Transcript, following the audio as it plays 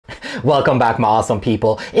Welcome back, my awesome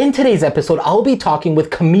people. In today's episode, I'll be talking with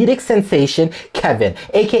comedic sensation Kevin,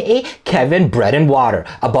 aka Kevin Bread and Water,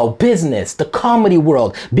 about business, the comedy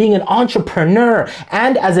world, being an entrepreneur,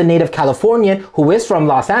 and as a native Californian who is from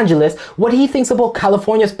Los Angeles, what he thinks about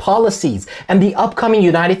California's policies and the upcoming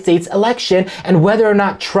United States election and whether or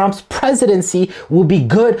not Trump's presidency will be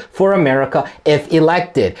good for America if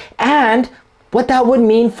elected. And what that would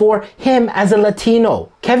mean for him as a Latino.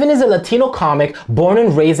 Kevin is a Latino comic born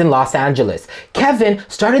and raised in Los Angeles. Kevin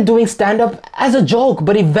started doing stand-up as a joke,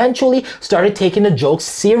 but eventually started taking the jokes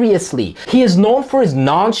seriously. He is known for his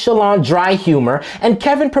nonchalant, dry humor, and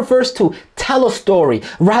Kevin prefers to tell a story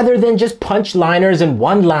rather than just punchliners and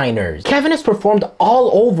one-liners. Kevin has performed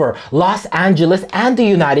all over Los Angeles and the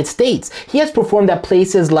United States. He has performed at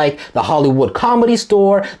places like the Hollywood Comedy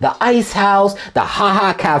Store, the Ice House, the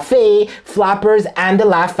Haha Cafe, Flappers, and the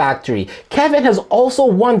Laugh Factory. Kevin has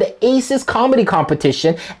also won the Aces Comedy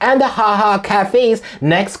Competition and the Haha Cafe's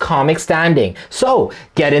Next Comic Standing. So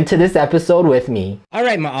get into this episode with me. All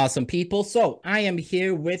right, my awesome people. So I am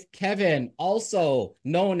here with Kevin, also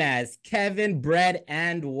known as Kevin Bread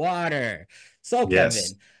and Water. So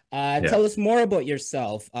Yes. Kevin, Yeah. tell us more about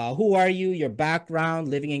yourself. Who are you, your background,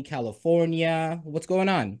 living in California? What's going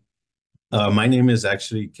on? My name is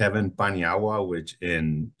actually Kevin Paniagua, which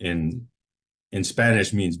in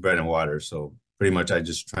Spanish means bread and water. So pretty much I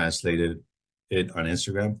just translated it on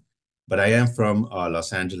Instagram. But I am from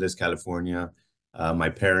Los Angeles, California. My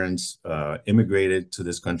parents immigrated to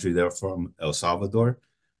this country. They're from El Salvador.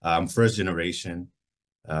 I'm first generation.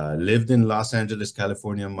 Lived in Los Angeles,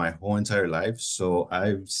 California my whole entire life. So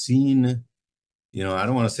I've seen, I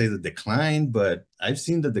don't want to say the decline, but I've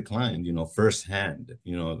seen the decline, firsthand,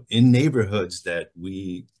 in neighborhoods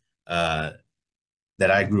uh,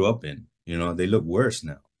 that I grew up in. They look worse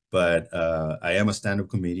now. But I am a stand-up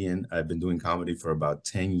comedian. I've been doing comedy for about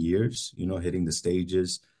 10 years, hitting the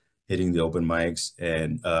stages, hitting the open mics.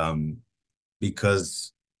 And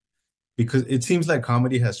because because it seems like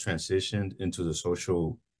comedy has transitioned into the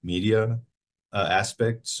social media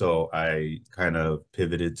aspect. So I kind of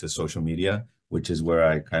pivoted to social media, which is where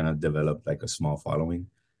I kind of developed like a small following,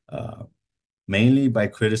 uh, mainly by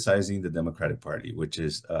criticizing the Democratic Party, which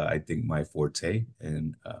is, I think, my forte.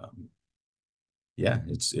 And yeah,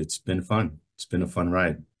 it's been fun. It's been a fun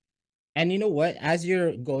ride. And you know what? As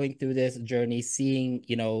you're going through this journey, seeing,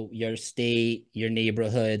 your state, your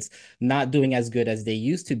neighborhoods not doing as good as they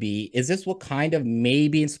used to be, is this what kind of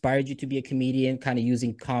maybe inspired you to be a comedian, kind of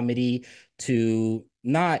using comedy to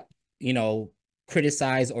not, you know,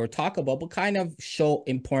 criticize or talk about, but kind of show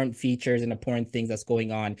important features and important things that's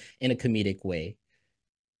going on in a comedic way?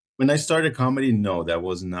 When I started comedy, no, that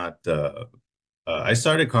was not. I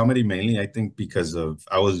started comedy mainly, I think, because of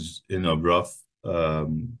I was in a rough.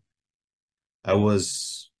 I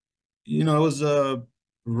was, it was a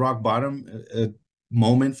rock bottom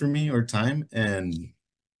moment for me or time, and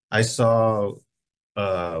I saw.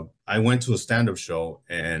 I went to a stand-up show,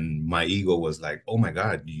 and my ego was like, "Oh my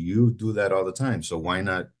God, you do that all the time, so why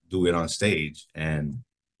not do it on stage?" And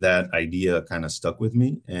that idea kind of stuck with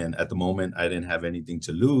me. And at the moment, I didn't have anything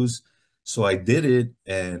to lose, so I did it,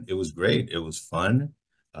 and it was great. It was fun.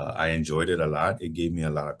 I enjoyed it a lot. It gave me a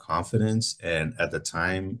lot of confidence. And at the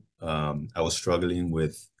time, I was struggling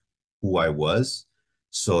with who I was.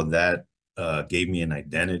 So that gave me an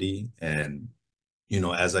identity. And,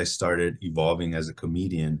 as I started evolving as a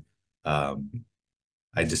comedian, um,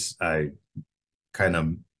 I kind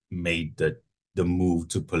of made the move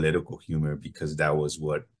to political humor because that was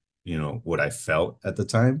what I felt at the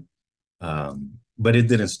time. But it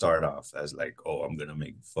didn't start off as like, oh, I'm gonna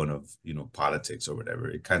make fun of, politics or whatever.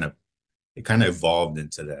 It kind of evolved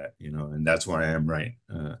into that, and that's where I am right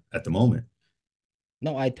at the moment.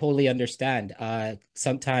 No, I totally understand.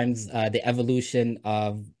 Sometimes the evolution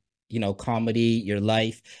of, comedy, your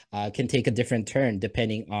life, can take a different turn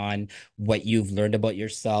depending on what you've learned about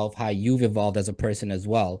yourself, how you've evolved as a person as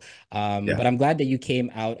well. Yeah. But I'm glad that you came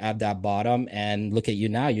out at that bottom and look at you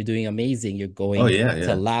now. You're doing amazing. You're Oh going yeah, to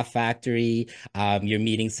yeah, Laugh Factory. You're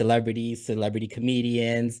meeting celebrities, celebrity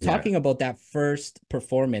comedians. yeah. Talking about that first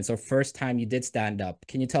performance or first time you did stand up,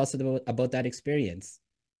 can you tell us about that experience?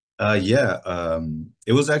 Yeah,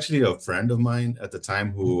 it was actually a friend of mine at the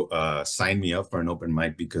time who signed me up for an open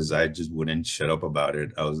mic because I just wouldn't shut up about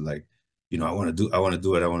it. I was like, I want to do it, I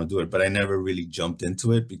want to do it, but I never really jumped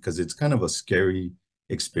into it because it's kind of a scary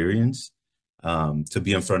experience to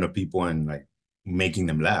be in front of people and like making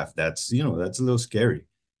them laugh. That's a little scary.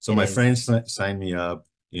 So It my is. friend signed me up,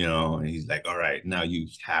 and he's like, all right, now you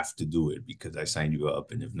have to do it because I signed you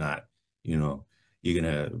up, and if not, you know. you're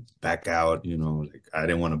gonna back out, like I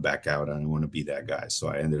didn't want to back out. I didn't want to be that guy. So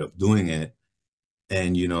I ended up doing it.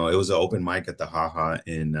 And it was an open mic at the Haha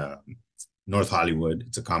in North Hollywood.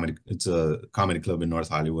 It's a comedy club in North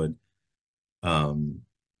Hollywood. Um,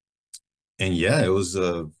 and yeah, it was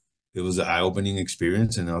an eye-opening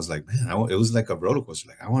experience. And I was like, man, it was like a roller coaster.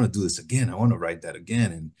 Like, I want to do this again. I want to write that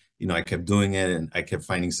again. And I kept doing it, and I kept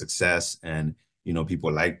finding success, and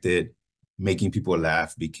people liked it. Making people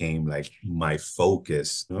laugh became like my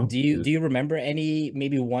focus. Do you remember any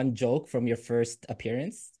maybe one joke from your first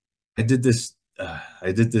appearance I did this,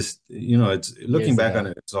 it's looking years back on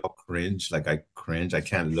ago? it, it's all cringe. Like I cringe. I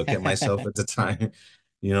can't look at myself at the time,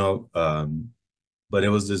 you know. But it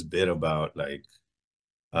was this bit about like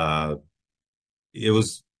uh it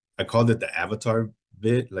was I called it the Avatar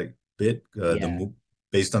bit, Yeah.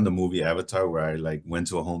 based on the movie Avatar, where I like went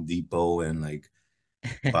to a Home Depot and like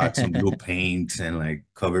bought some blue paint and like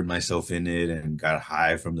covered myself in it and got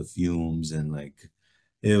high from the fumes, and like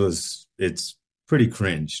it's pretty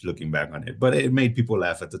cringe looking back on it, but it made people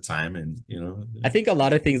laugh at the time, and I think a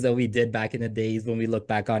lot of things that we did back in the days when we look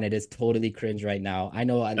back on it is totally cringe right now. I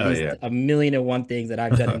know at oh least yeah. a million and one things that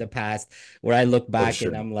I've done in the past where I look Oh back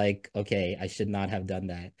and sure. I'm like, okay, I should not have done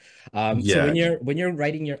that. So Yeah. when you're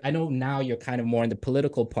writing I know now you're kind of more in the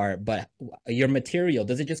political part, but your material,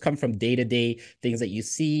 does it just come from day to day things that you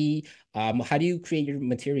see? How do you create your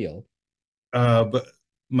material? But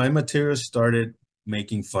my material started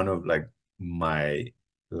making fun of like my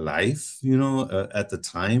life, at the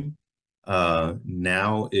time.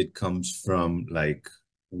 Now it comes from like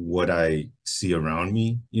what I see around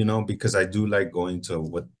me, because I do like going to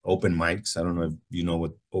what open mics. I don't know if you know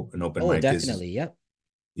what open Oh, mic is, definitely. Yep.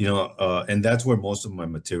 and that's where most of my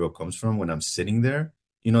material comes from when I'm sitting there.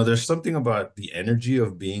 There's something about the energy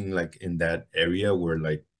of being like in that area where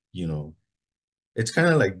like, you know, it's kind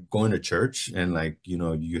of like going to church, and like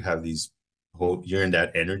you have these whole you're in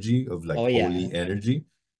that energy of like Oh holy yeah. energy.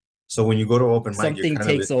 So when you go to open mic, Something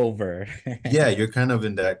takes over. yeah, you're kind of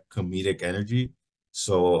in that comedic energy.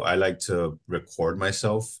 So I like to record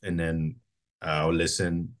myself, and then I'll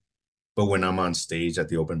listen. But when I'm on stage at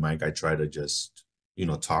the open mic, I try to just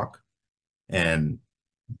talk, and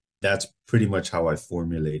that's pretty much how I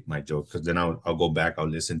formulate my joke. Because then I'll go back, I'll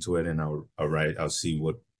listen to it, and I'll write, I'll see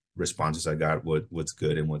what responses I got, what's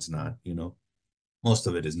good and what's not. Most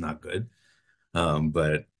of it is not good,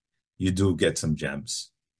 but you do get some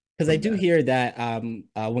gems Because I from do that. hear that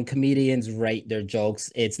when comedians write their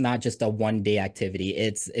jokes, it's not just a one day activity.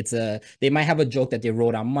 They might have a joke that they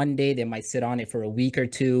wrote on Monday. They might sit on it for a week or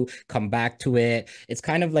two, come back to it. It's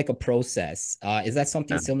kind of like a process. Is that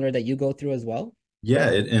something Yeah, similar that you go through as well?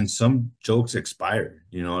 yeah, and some jokes expire.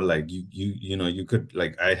 Like you could,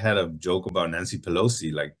 like, I had a joke about Nancy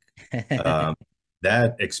Pelosi, like um,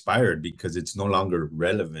 that expired because it's no longer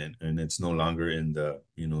relevant, and it's no longer in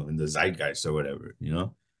the zeitgeist or whatever.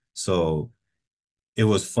 So it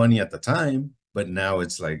was funny at the time, but now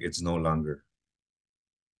it's like it's no longer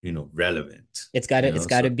relevant. It's got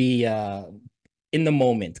So to be in the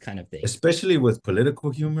moment kind of thing. especially with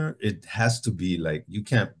political humor, it has to be like you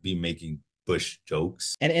can't be making Bush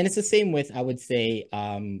jokes. And it's the same with, I would say,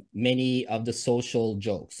 many of the social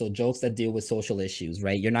jokes. So jokes that deal with social issues,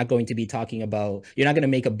 right? You're not going to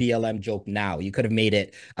make a BLM joke now. You could have made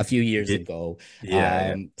it a few years Yeah, ago.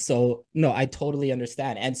 yeah. So no, I totally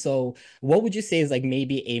understand. And so what would you say is like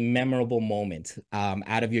maybe a memorable moment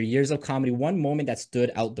out of your years of comedy? One moment that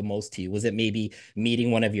stood out the most to you? Was it maybe meeting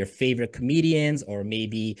one of your favorite comedians, or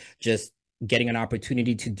maybe just getting an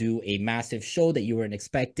opportunity to do a massive show that you weren't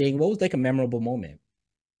expecting? What was like a memorable moment?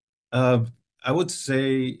 Uh, I would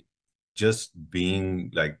say just being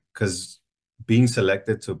like, because being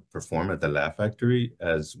selected to perform at the Laugh Factory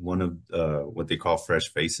as one of what they call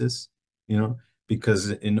fresh faces, you know, because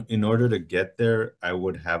in order to get there, I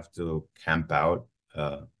would have to camp out,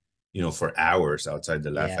 for hours outside the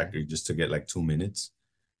Laugh Yeah. Factory just to get like 2 minutes.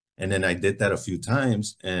 And then I did that a few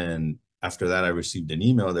times. And after that, I received an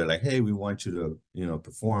email. They're like, hey, we want you to,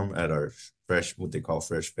 perform at our what they call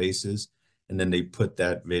fresh faces. And then they put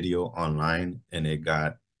that video online, and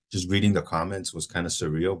just reading the comments was kind of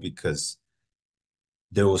surreal because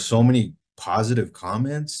there was so many positive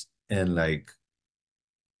comments, and like,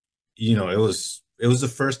 it was the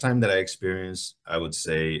first time that I experienced, I would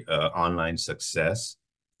say, online success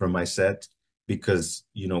from my set, because,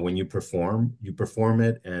 when you perform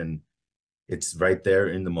it, and it's right there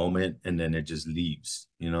in the moment, and then it just leaves.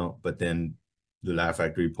 But then the Laugh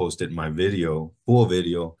Factory posted my video, full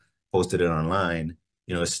video, posted it online.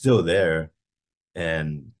 It's still there,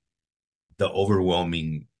 and the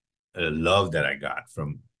overwhelming love that I got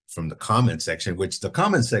from the comment section, which the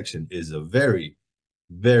comment section is a very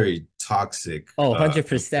very toxic Oh,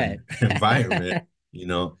 100%. environment,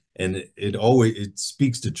 and it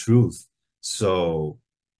speaks the truth. So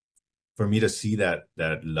for me to see that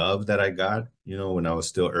love that I got, when I was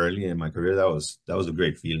still early in my career, that was a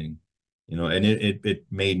great feeling, and it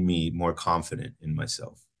made me more confident in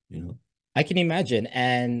myself. I can imagine.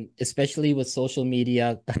 And especially with social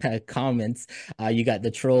media comments, you got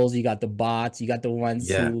the trolls, you got the bots, you got the ones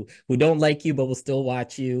Yeah. who don't like you but will still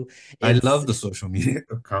watch you. I It's love the social media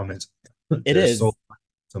comments. it They're so is.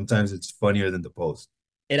 sometimes it's funnier than the post.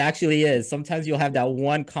 It actually is. Sometimes you'll have that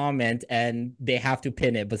one comment and they have to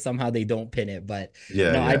pin it, but somehow they don't pin it. But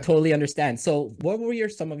Yeah, no, I yeah, totally understand. So, what were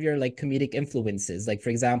some of your like comedic influences? Like, for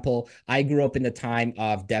example, I grew up in the time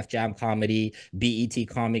of Def Jam comedy, BET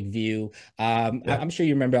Comic View. yeah, I'm sure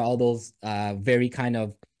you remember all those very kind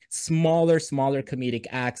of smaller comedic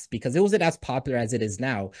acts because it wasn't as popular as it is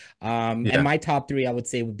now. And yeah, my top three, I would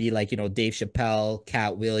say, would be like Dave Chappelle,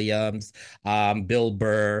 Cat Williams, Bill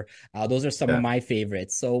Burr. Those are some of yeah. my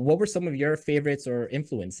favorites. So, what were some of your favorites or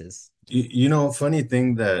influences? Funny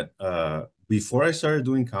thing that before I started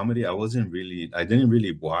doing comedy, I didn't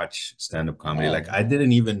really watch stand-up comedy. Like Oh, I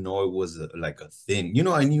didn't even know it was like a thing.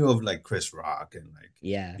 I knew of like Chris Rock and like,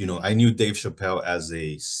 yeah, I knew Dave Chappelle as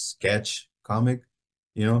a sketch comic,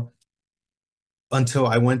 you know, until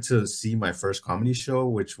I went to see my first comedy show,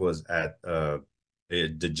 which was at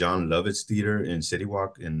the John Lovitz Theater in City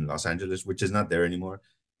Walk in Los Angeles, which is not there anymore.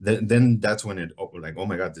 Then that's when like, oh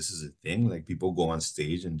my God, this is a thing. Like people go on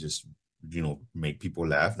stage and just make people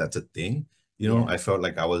laugh. That's a thing. yeah, I felt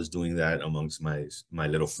like I was doing that amongst my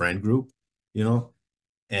little friend group. You know,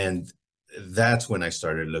 and that's when I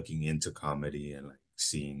started looking into comedy and like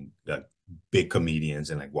seeing like big comedians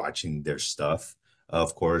and like watching their stuff.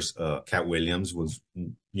 Of course, Cat Williams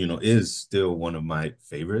is still one of my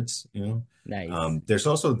favorites. nice. There's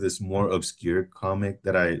also this more obscure comic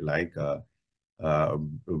that I like,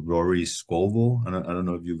 Rory Scovel. I don't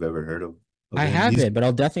know if you've ever heard of I him. He's haven't, but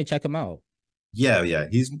I'll definitely check them out. Yeah, yeah.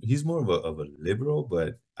 He's more of a liberal,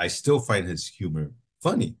 but I still find his humor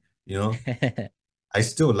funny. You know, I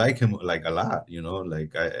still like him like a lot,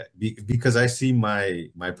 like because I see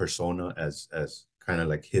my persona as kind of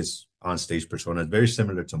like his on stage persona is very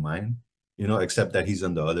similar to mine, except that he's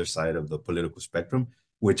on the other side of the political spectrum,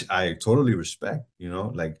 which I totally respect.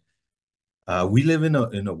 Like we live in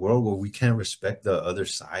a world where we can't respect the other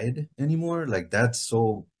side anymore. Like that's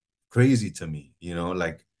so crazy to me.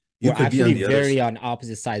 Like you We're could be on actually the other. very on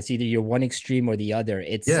opposite sides. Either you're one extreme or the other.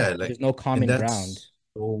 Yeah, like, There's no and common ground. that's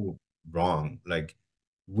so wrong. Like,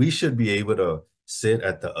 we should be able to sit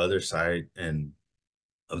at the other side and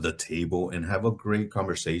of the table and have a great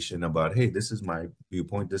conversation about, hey, this is my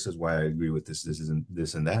viewpoint. This is why I agree with this isn't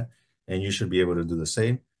this and that. And you should be able to do the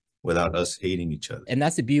same without us hating each other. And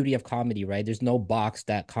that's the beauty of comedy, right? There's no box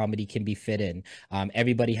that comedy can be fit in.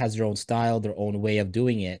 Everybody has their own style, their own way of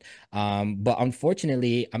doing it. But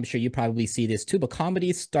unfortunately, I'm sure you probably see this too. But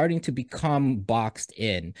comedy is starting to become boxed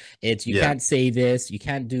in. It's you Yeah. can't say this, you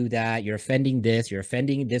can't do that. You're offending this, you're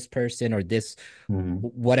offending this person or this Mhm.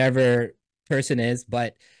 whatever person is.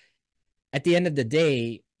 But at the end of the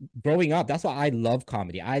day, growing up, that's why I love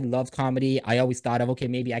comedy. I loved comedy. I always thought of, okay,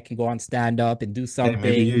 maybe I can go on stand up and do Hey,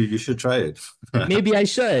 maybe something. you should try it. Maybe I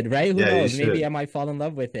should, right? Who Yeah, you knows? Maybe I should. might fall in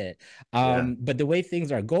love with it. Yeah. But the way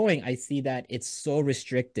things are going, I see that it's so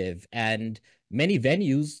restrictive and many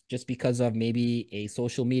venues, just because of maybe a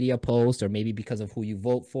social media post or maybe because of who you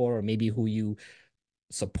vote for or maybe who you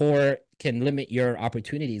support, can limit your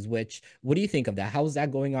opportunities. Which, what do you think of that? How is that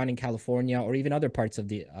going on in California or even other parts of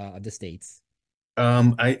the states?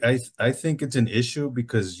 I think it's an issue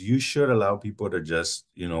because you should allow people to just,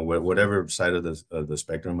 whatever side of the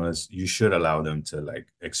spectrum is, you should allow them to like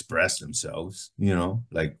express themselves.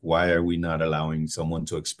 Like why are we not allowing someone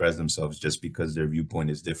to express themselves just because their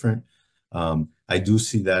viewpoint is different? I do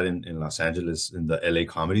see that in Los Angeles in the LA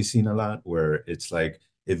comedy scene a lot, where it's like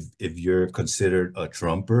if you're considered a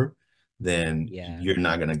Trumper, then Yeah. you're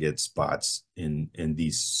not gonna get spots in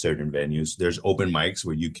these certain venues. There's open mics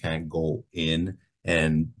where you can't go in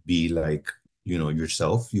and be like,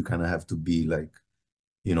 yourself. You kind of have to be like,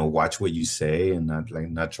 watch what you say and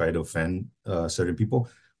not try to offend certain people,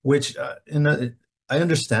 which I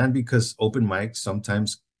understand because open mics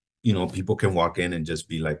sometimes, people can walk in and just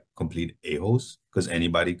be like complete a-holes because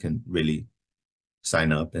anybody can really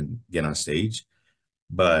sign up and get on stage.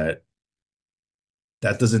 But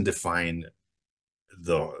that doesn't define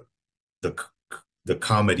the the the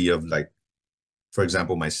comedy of like, for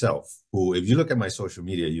example, myself, who, if you look at my social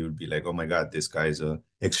media, you would be like, oh my God, this guy's a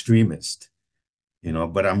extremist,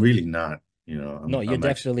 but I'm really not. No, you're I'm actually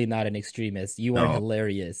definitely not an extremist. You are no.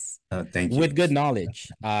 hilarious Thank you. with good knowledge.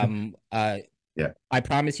 Yeah. I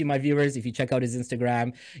promise you, my viewers, if you check out his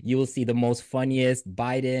Instagram, you will see the most funniest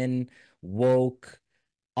Biden, woke,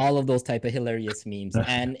 all of those type of hilarious memes,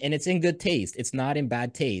 and it's in good taste. It's not in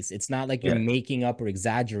bad taste. It's not like you're Yeah. making up or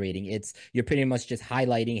exaggerating. It's you're pretty much just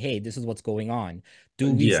highlighting, hey, this is what's going on.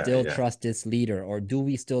 Do we Yeah. still Yeah. trust this leader, or do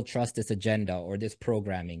we still trust this agenda or this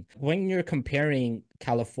programming? When you're comparing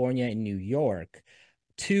California and New York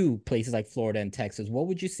to places like Florida and Texas, what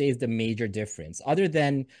would you say is the major difference, other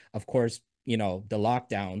than, of course, the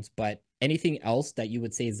lockdowns, but anything else that you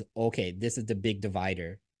would say is okay, this is the big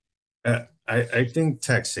divider? I think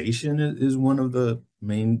taxation is one of the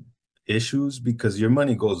main issues because your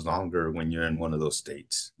money goes longer when you're in one of those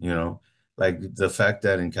states, like the fact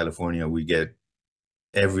that in California we get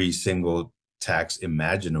every single tax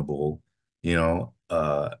imaginable, you know,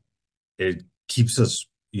 it keeps us,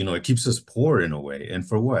 it keeps us poor in a way. And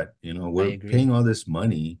for what? I We're agree. paying all this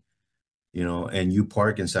money, and you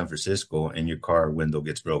park in San Francisco and your car window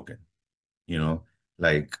gets broken, you know,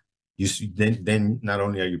 like then not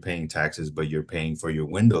only are you paying taxes, but you're paying for your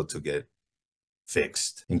window to get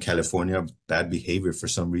fixed. In California, bad behavior for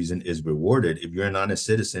some reason is rewarded. If you're an honest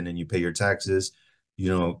citizen and you pay your taxes, you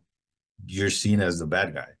know, you're seen as the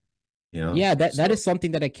bad guy, Yeah, that So is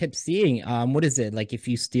something that I kept seeing. What is it like? If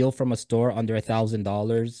you steal from a store under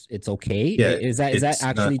 $1,000, it's okay. yeah, Is that it's not.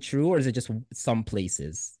 actually true, or is it just some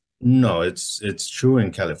places? No, it's true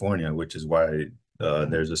in California, which is why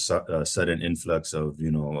there's a sudden influx of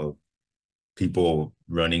of people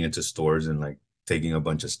running into stores and like taking a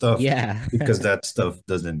bunch of stuff Yeah. because that stuff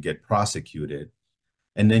doesn't get prosecuted.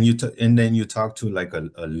 And then you talk to like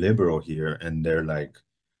a liberal here, and they're like,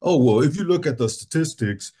 "Oh, well, if you look at the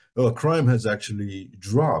statistics, crime has actually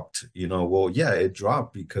dropped." Well, yeah, it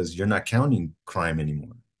dropped because you're not counting crime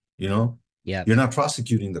anymore. You know, Yeah. you're not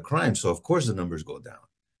prosecuting the crime, so of course the numbers go down.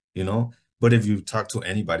 You know, but if you talk to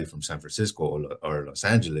anybody from San Francisco or Los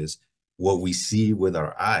Angeles, what we see with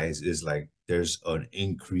our eyes is like there's an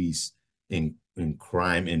increase in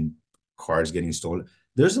crime, in cars getting stolen.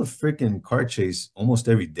 There's a freaking car chase almost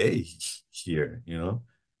every day here, Yeah,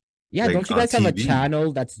 don't like you on guys have a TV.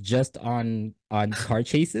 channel that's just on car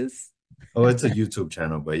chases? Oh, it's a YouTube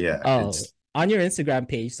channel, but yeah, Oh, it's on your Instagram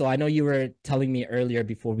page. So I know you were telling me earlier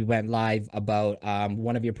before we went live about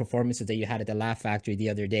one of your performances that you had at the Laugh Factory the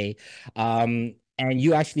other day. And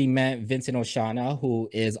you actually met Vincent Oshana, who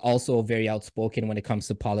is also very outspoken when it comes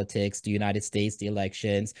to politics, the United States, the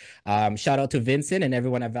elections. Shout out to Vincent and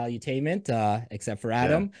everyone at Valuetainment, except for yeah.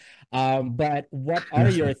 Adam. But what are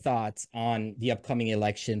your thoughts on the upcoming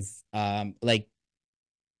elections? Like,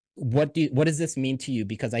 what does this mean to you?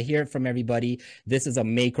 Because I hear it from everybody, this is a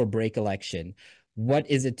make or break election. What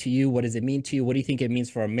is it to you? What does it mean to you? What do you think it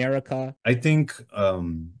means for America? I think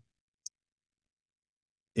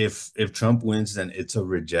if Trump wins, then it's a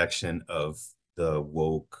rejection of the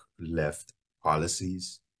woke left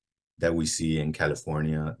policies that we see in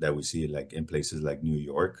California, that we see like in places like New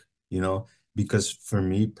York, because for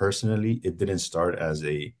me personally, it didn't start as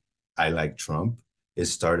a I like Trump. It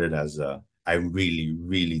started as a I really,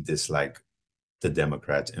 really dislike the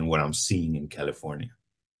Democrats and what I'm seeing in California,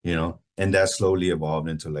 and that slowly evolved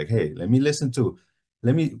into like, hey,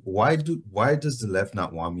 why does the left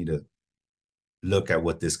not want me to look at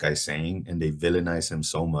what this guy's saying, and they villainize him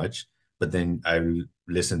so much. But then I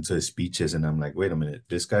listen to his speeches and I'm like, wait a minute,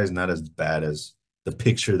 this guy's not as bad as the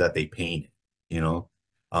picture that they paint,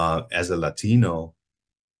 as a Latino,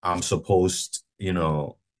 I'm supposed,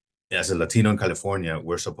 as a Latino in California,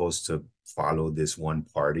 we're supposed to follow this one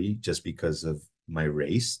party just because of my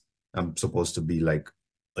race. I'm supposed to be like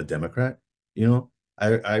a Democrat,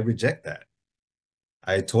 I reject that.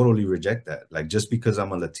 I totally reject that. Like just because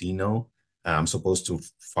I'm a Latino, I'm supposed to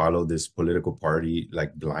follow this political party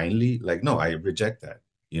like blindly. Like, no, I reject that.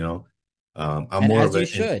 You know, I'm And more of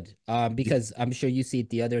as you a and should, because I'm sure you see it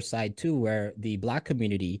the other side too, where the Black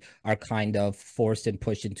community are kind of forced and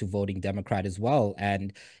pushed into voting Democrat as well.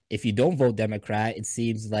 And if you don't vote Democrat, it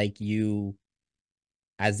seems like you,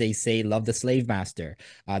 as they say, love the slave master.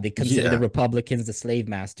 They consider the yeah, Republicans the slave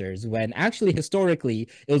masters, when actually, historically,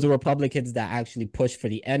 it was the Republicans that actually pushed for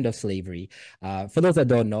the end of slavery. For those that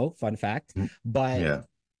don't know, fun fact, mm, but yeah,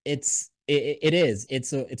 it's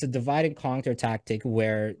a divide and conquer tactic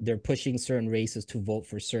where they're pushing certain races to vote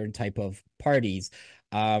for certain type of parties,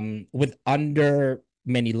 with under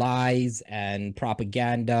many lies and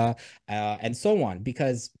propaganda, and so on.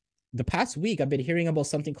 Because the past week I've been hearing about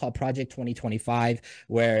something called Project 2025,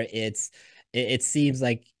 where it seems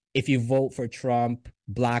like if you vote for Trump,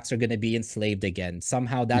 blacks are going to be enslaved again.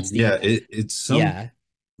 Somehow that's yeah. the It's some yeah.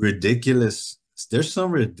 ridiculous. There's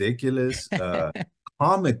some ridiculous,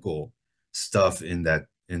 comical stuff in that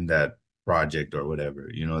project or whatever.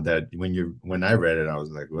 You know that when I read it, I was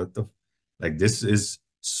like, what the, like this is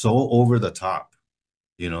so over the top.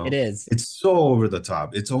 You It know, is. it's so over the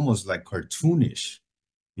top. It's almost like cartoonish.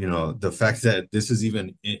 You know, the fact that this is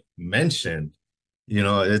even mentioned. You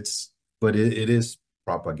know, but it is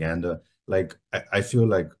propaganda. Like I feel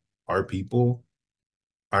like our people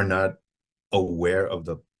are not aware of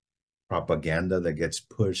the propaganda that gets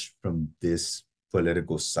pushed from this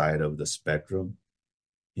political side of the spectrum,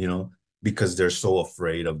 you know, because they're so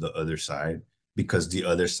afraid of the other side, because the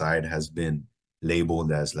other side has been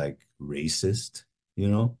labeled as like racist, you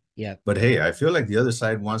know. Yeah. But hey, I feel like the other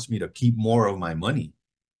side wants me to keep more of my money,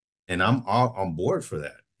 and I'm all on board for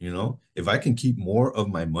that. You know, if I can keep more of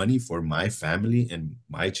my money for my family and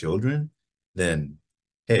my children, then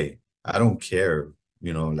hey, I don't care.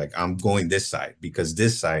 You know, like I'm going this side because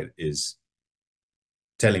this side is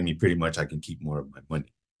telling me pretty much I can keep more of my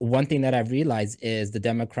money. One thing that I've realized is the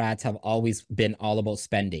Democrats have always been all about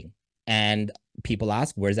spending. And people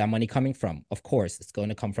ask, where's that money coming from? Of course, it's going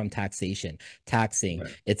to come from taxation, taxing.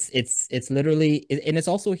 Right. It's literally, and it's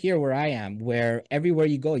also here where I am, where everywhere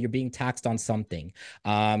you go, you're being taxed on something.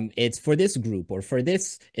 It's for this group or for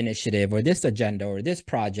this initiative or this agenda or this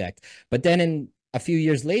project. But then in a few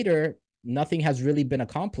years later, nothing has really been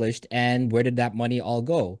accomplished. And where did that money all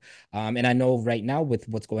go? And I know right now with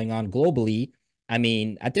what's going on globally, I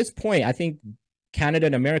mean, at this point, I think Canada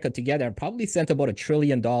and America together have probably sent about $1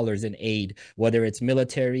 trillion in aid, whether it's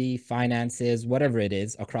military, finances, whatever it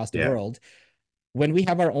is across the Yeah. world. When we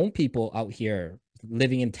have our own people out here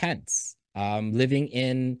living in tents, living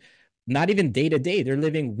in not even day to day, they're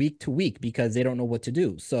living week to week because they don't know what to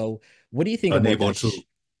do. So, what do you think about Unable that? to.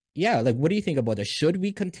 Yeah, like what do you think about that? Should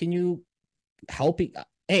we continue helping?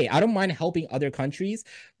 Hey, I don't mind helping other countries,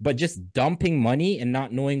 but just dumping money and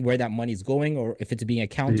not knowing where that money's going or if it's being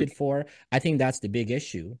accounted for, I think that's the big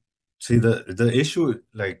issue. See, the issue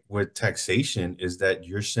like with taxation is that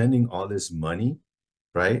you're sending all this money,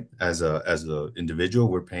 right? As a individual,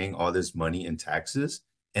 we're paying all this money in taxes,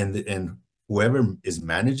 and whoever is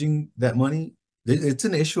managing that money, it's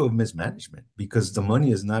an issue of mismanagement because the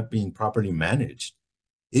money is not being properly managed.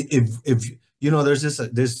 If you know, there's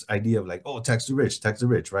this idea of like, oh, tax the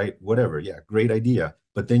rich, right? Whatever, yeah, great idea.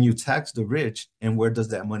 But then you tax the rich, and where does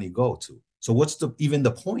that money go to? So what's the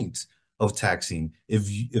point of taxing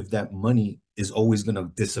if that money is always going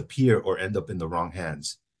to disappear or end up in the wrong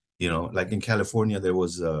hands? You know, like in California,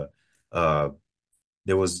 uh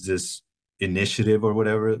there was this initiative or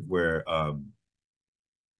whatever where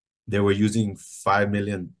they were using $5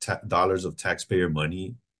 million of taxpayer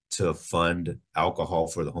money to fund alcohol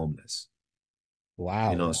for the homeless.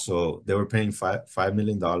 You know, Wow. so they were paying $5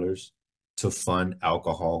 million to fund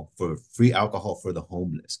alcohol for free alcohol for the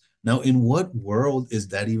homeless. Now, in what world is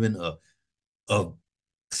that even a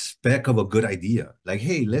speck of a good idea? Like,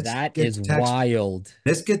 hey, That is wild.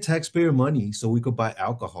 let's get taxpayer money so we could buy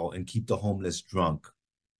alcohol and keep the homeless drunk.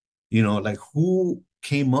 You know, like who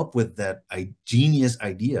came up with that genius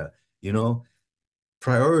idea? You know,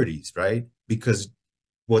 priorities, right? Because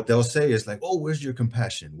what they'll say is like, oh, where's your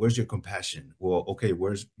compassion? Where's your compassion? Well, okay,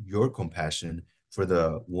 where's your compassion for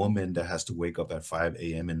the woman that has to wake up at 5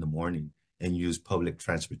 a.m. in the morning and use public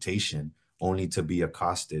transportation only to be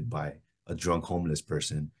accosted by a drunk homeless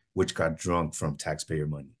person, which got drunk from taxpayer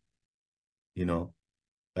money? You know,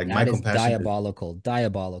 like That is diabolical.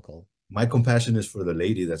 Diabolical. my compassion is for the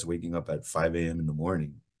lady that's waking up at 5 a.m. in the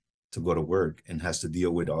morning to go to work and has to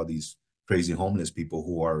deal with all these crazy homeless people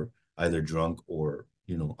who are either drunk or,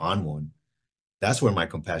 you know, on one. That's where my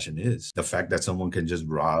compassion is. The fact that someone can just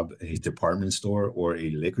rob a department store or a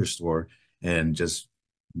liquor store and just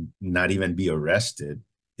not even be arrested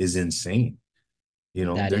is insane. You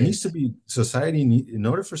know, That there needs to is. be in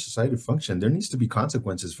order for society to function, there needs to be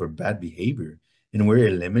consequences for bad behavior. And we're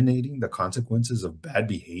eliminating the consequences of bad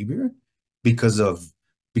behavior because of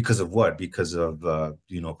what? Because of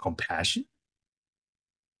you know, compassion?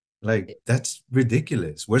 Like that's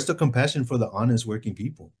ridiculous. Where's the compassion for the honest working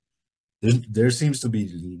people? There seems to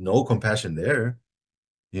be no compassion there,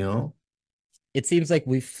 you know? It seems like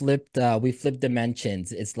we flipped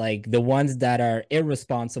dimensions. It's like the ones that are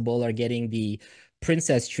irresponsible are getting the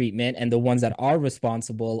princess treatment, and the ones that are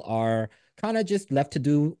responsible are kind of just left to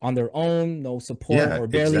do on their own, no support Yeah, or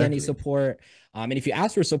barely any exactly. support. And if you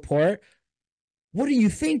ask for support, what are you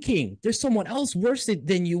thinking? There's someone else worse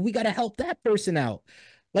than you. We got to help that person out.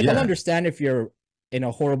 Like, I'll Yeah. understand if you're in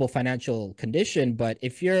a horrible financial condition, but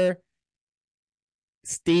if you're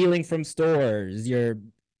stealing from stores, you're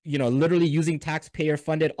literally using taxpayer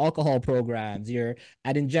funded alcohol programs, you're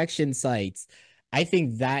at injection sites. I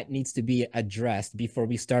think that needs to be addressed before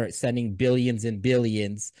we start sending billions and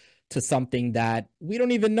billions to something that we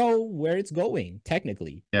don't even know where it's going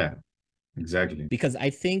technically. Yeah, exactly. Because I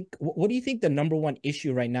think, what do you think the number one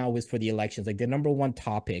issue right now is for the elections? Like the number one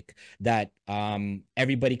topic that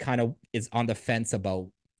everybody kind of is on the fence about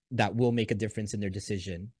that will make a difference in their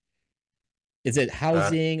decision? Is it Uh,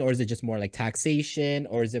 housing, or is it just more like taxation,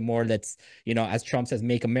 or is it more, let's, as Trump says,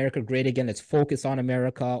 make America great again, let's focus on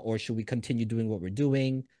America, or should we continue doing what we're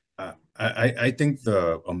doing? I think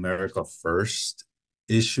the America First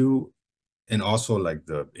issue and also like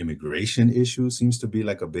the immigration issue seems to be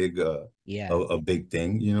like a big Yeah. a big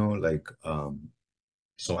thing, like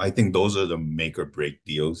so I think those are the make or break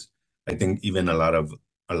deals. I think even a lot of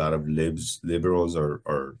liberals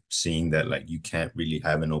are seeing that like you can't really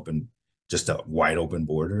have an open just a wide open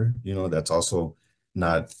border, that's also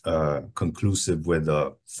not conclusive with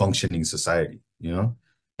a functioning society.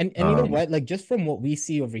 And you know Um what? Like just from what we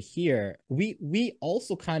see over here, we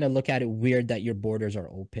also kind of look at it weird that your borders are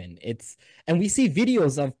open. And we see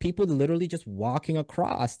videos of people literally just walking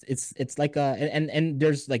across. It's like and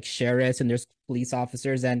there's like sheriffs and there's police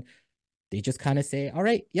officers, and they just kind of say, "All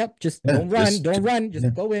right, yep, just yeah, don't run, just yeah.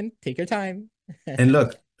 go in, take your time." And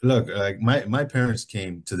look, like my parents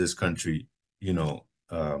came to this country,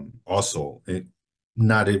 also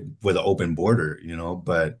not with an open border,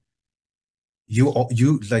 but you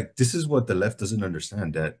like this is what the left doesn't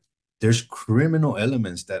understand that there's criminal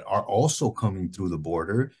elements that are also coming through the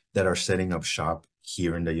border that are setting up shop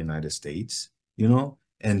here in the United States,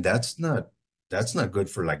 and that's not good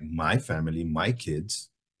for like my family, my kids.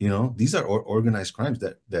 These are organized crimes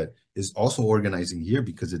that is also organizing here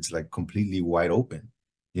because it's like completely wide open.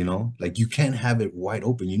 Like you can't have it wide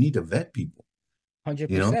open. You need to vet people,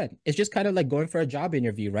 you know? 100%. It's just kind of like going for a job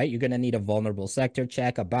interview, right? You're going to need a vulnerable sector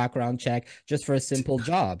check, a background check, just for a simple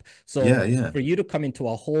job. Yeah, So yeah. for you to come into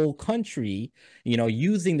a whole country,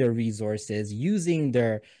 using their resources, using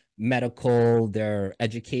their medical, their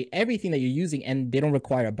educate, everything that you're using, and they don't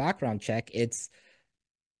require a background check, I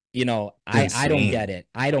don't get Insane. it.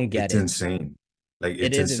 I don't get It's it. insane. Like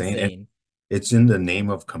It it's is insane. And insane. it's in the name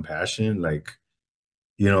of compassion. Like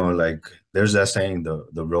there's that saying,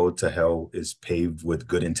 the road to hell is paved with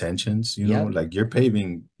good intentions. Yep. Like you're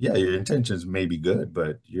paving, yeah, your intentions may be good,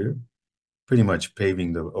 but you're pretty much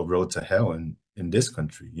paving a road to hell in this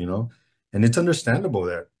country. And it's understandable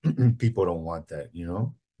that people don't want that.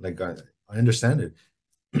 Like I understand it.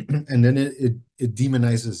 And then it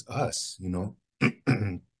demonizes us,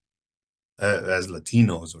 as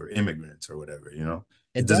Latinos or immigrants or whatever. It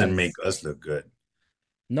It doesn't make does. us look good,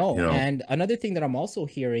 you No, know. and another thing that I'm also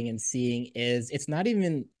hearing and seeing is it's not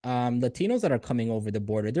even Latinos that are coming over the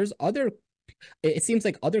border. There's other, it seems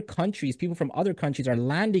like other countries, people from other countries are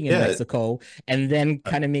landing in Yeah, Mexico and then a,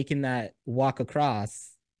 kind of making that walk across.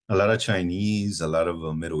 a lot of Chinese, a lot of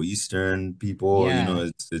Middle Eastern people, Yeah.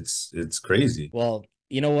 it's crazy. Well,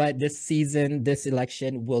 you know what? This season, this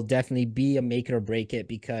election will definitely be a make it or break it,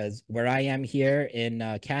 because where I am here in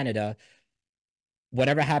Canada,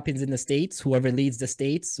 whatever happens in the states, whoever leads the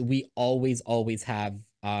states, we always have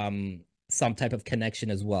some type of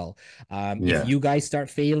connection as well. If Yeah, you guys start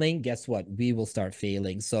failing, guess what? We will start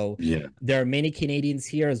failing. So yeah. there are many Canadians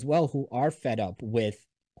here as well who are fed up with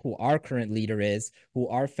who our current leader is, who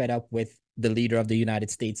are fed up with the leader of the United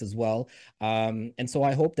States as well. And so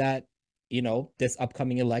I hope that this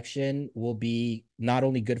upcoming election will be not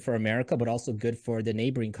only good for America but also good for the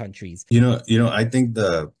neighboring countries. I think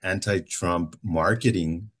the anti-Trump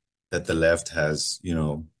marketing that the left has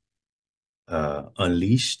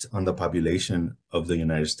unleashed on the population of the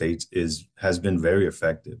United States has been very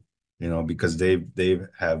effective, because they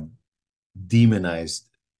have demonized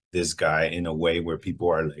this guy in a way where people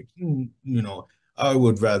are like, I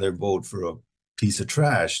would rather vote for a piece of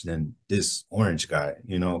trash than this orange guy.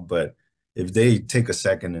 But if they take a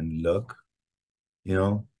second and look, you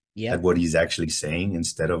know, at Yep. what he's actually saying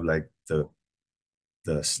instead of like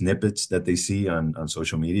the snippets that they see on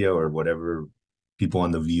social media or whatever people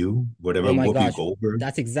on The View, whatever Oh my Whoopi gosh, Goldberg.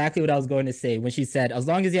 that's exactly what I was going to say when she said, as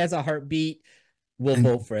long as he has a heartbeat, we'll And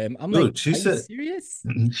vote for him. I'm like, dude, she are you said serious?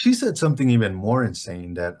 she said something even more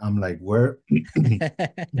insane that I'm like, where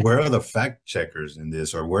are the fact checkers in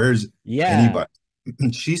this, or where's Yeah. anybody?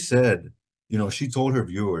 She said, she told her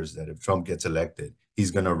viewers that if Trump gets elected,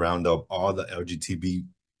 he's gonna round up all the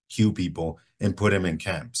LGBTQ people and put them in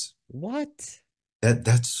camps. What?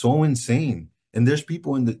 That's so insane. And there's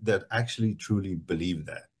people that actually truly believe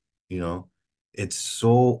that. You know, it's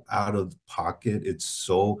so out of pocket. It's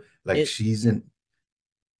so like It she's in.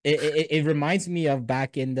 it reminds me of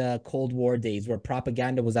back in the Cold War days where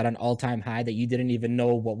propaganda was at an all-time high that you didn't even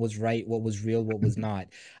know what was right, what was real, what was not.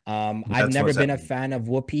 I've That's never what's been a happening. fan of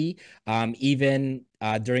Whoopi. Even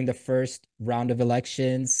during the first round of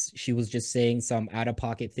elections, she was just saying some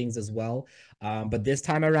out-of-pocket things as well. But this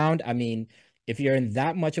time around, I mean, if you're in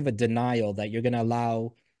that much of a denial that you're going to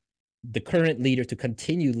allow the current leader to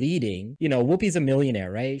continue leading, Whoopi's a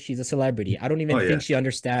millionaire, right? She's a celebrity. I don't Oh even think yeah. she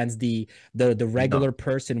understands the regular No.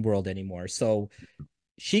 person world anymore. So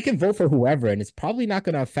she can vote for whoever, and it's probably not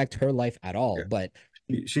going to affect her life at all. Yeah. But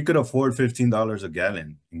She could afford $15 a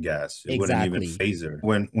gallon in gas. It wouldn't even exactly, phase her.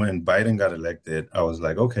 When Biden got elected, I was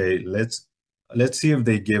like, okay, let's see if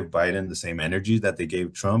they give Biden the same energy that they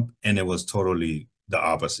gave Trump, and it was totally the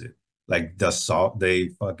opposite. Like the salt, they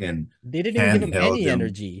fucking they didn't even give him handheld any him,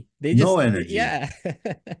 energy. They no just, energy. yeah,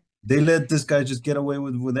 They let this guy just get away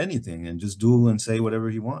with anything and just do and say whatever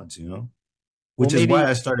he wants, you know? well, Which is why I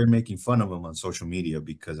maybe, started making fun of him on social media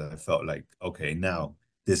because I felt like, okay, now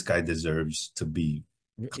this guy deserves to be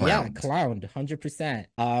yeah, clowned. clowned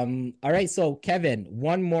 100%. All right, so Kevin,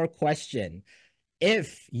 one more question.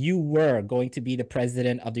 If you were going to be the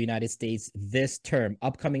president of the United States this term,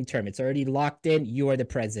 upcoming term, it's already locked in, you are the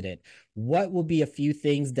president. What will be a few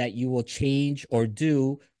things that you will change or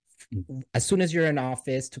do as soon as you're in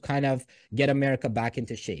office to kind of get America back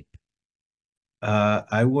into shape?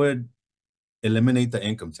 I would eliminate the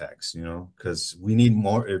income tax, you know, because we need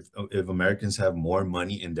more. If Americans have more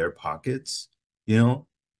money in their pockets, you know,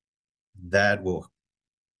 that will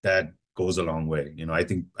that goes a long way. You know, I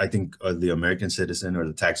think the American citizen or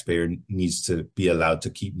the taxpayer needs to be allowed to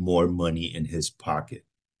keep more money in his pocket.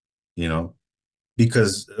 You know,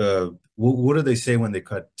 because what do they say when they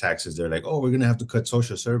cut taxes? They're like, oh, we're going to have to cut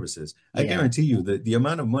social services. I Yeah, guarantee you that the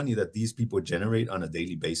amount of money that these people generate on a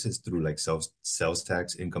daily basis through like sales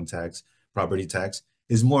tax, income tax, property tax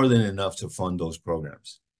is more than enough to fund those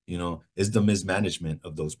programs. You know, it's the mismanagement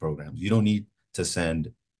of those programs. You don't need to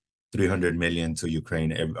send 300 million to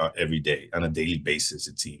Ukraine every day on a daily basis,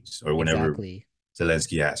 it seems, or whenever exactly.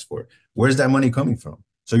 Zelensky asked for it. Where's that money coming from?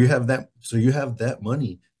 So you have that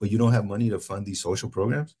money, but you don't have money to fund these social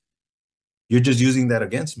programs. You're just using that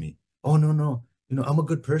against me. Oh no, no. You know, I'm a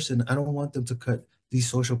good person. I don't want them to cut these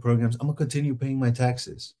social programs. I'm gonna continue paying my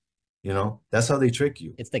taxes. You know, that's how they trick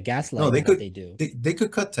you. It's the No, they gaslighting that could they do. they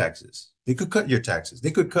could cut taxes. They could cut your taxes.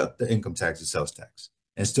 They could cut the income tax, the sales tax,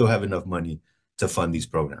 and still have enough money to fund these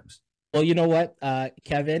programs. Well, you know what,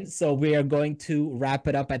 Kevin? So we are going to wrap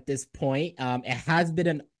it up at this point. It has been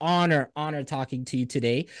an honor talking to you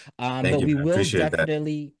today. Thank But you, we man. will Appreciate that.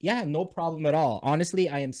 definitely, yeah, no problem at all. Honestly,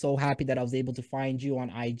 I am so happy that I was able to find you on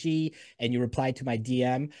IG and you replied to my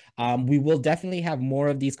DM. We will definitely have more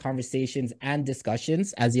of these conversations and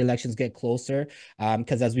discussions as the elections get closer.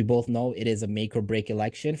 Because as we both know, it is a make or break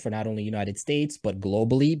election for not only United States but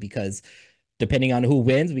globally because depending on who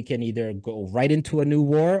wins, we can either go right into a new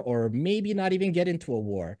war or maybe not even get into a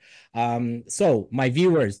war. So, my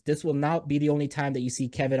viewers, this will not be the only time that you see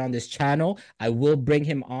Kevin on this channel. I will bring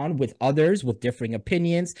him on with others with differing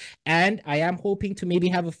opinions. And I am hoping to maybe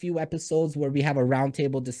have a few episodes where we have a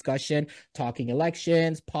roundtable discussion talking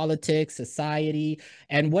elections, politics, society,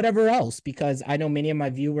 and whatever else, because I know many of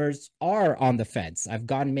my viewers are on the fence. I've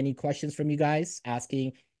gotten many questions from you guys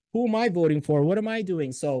asking, who am I voting for? What am I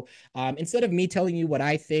doing? So, instead of me telling you what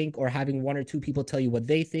I think or having one or two people tell you what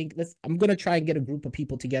they think, I'm gonna try and get a group of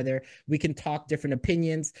people together. We can talk different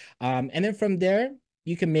opinions, and then from there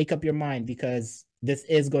you can make up your mind because this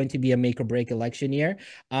is going to be a make or break election year.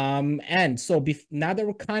 And so now that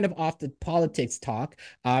we're kind of off the politics talk,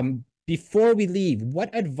 before we leave,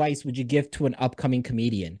 what advice would you give to an upcoming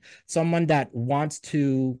comedian, someone that wants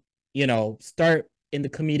to, start in the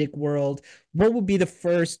comedic world? What would be the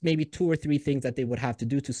first maybe two or three things that they would have to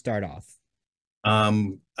do to start off?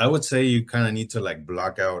 I would say you kind of need to like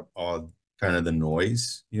block out all kind of the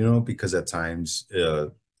noise, you know, because at times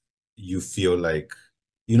you feel like,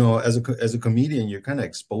 you know, as a comedian, you're kind of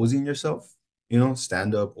exposing yourself, you know,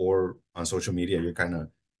 stand up or on social media, you're kind of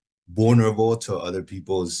vulnerable to other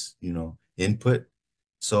people's, you know, input.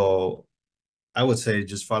 So I would say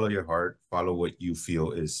just follow your heart, follow what you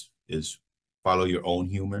feel is follow your own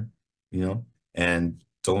humor, you know, and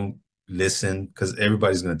don't listen because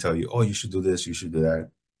everybody's gonna tell you, oh, you should do this, you should do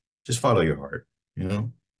that. Just follow your heart, you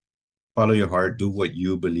know. Follow your heart, do what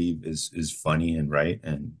you believe is funny and right,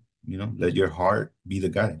 and you know, let your heart be the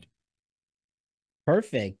guide.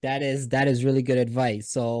 Perfect. That is really good advice.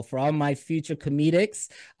 So for all my future comedics,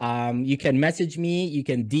 you can message me, you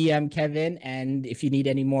can DM Kevin, and if you have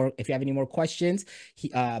any more questions,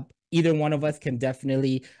 either one of us can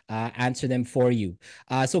definitely answer them for you.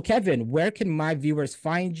 So Kevin, where can my viewers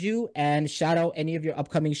find you, and shout out any of your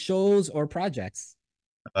upcoming shows or projects?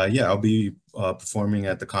 Yeah, I'll be performing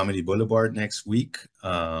at the Comedy Boulevard next week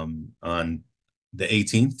on the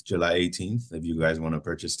 18th, July 18th. If you guys want to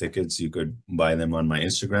purchase tickets, you could buy them on my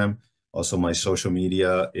Instagram. Also, my social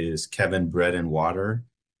media is Kevin Bread and Water.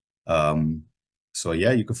 Um, so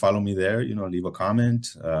yeah, you can follow me there, leave a comment.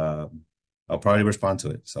 I'll probably respond to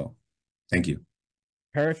it. So thank you.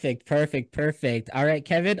 Perfect, perfect, perfect. All right,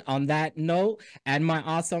 Kevin, on that note, and my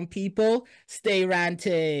awesome people, stay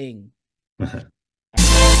ranting. All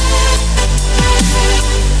right.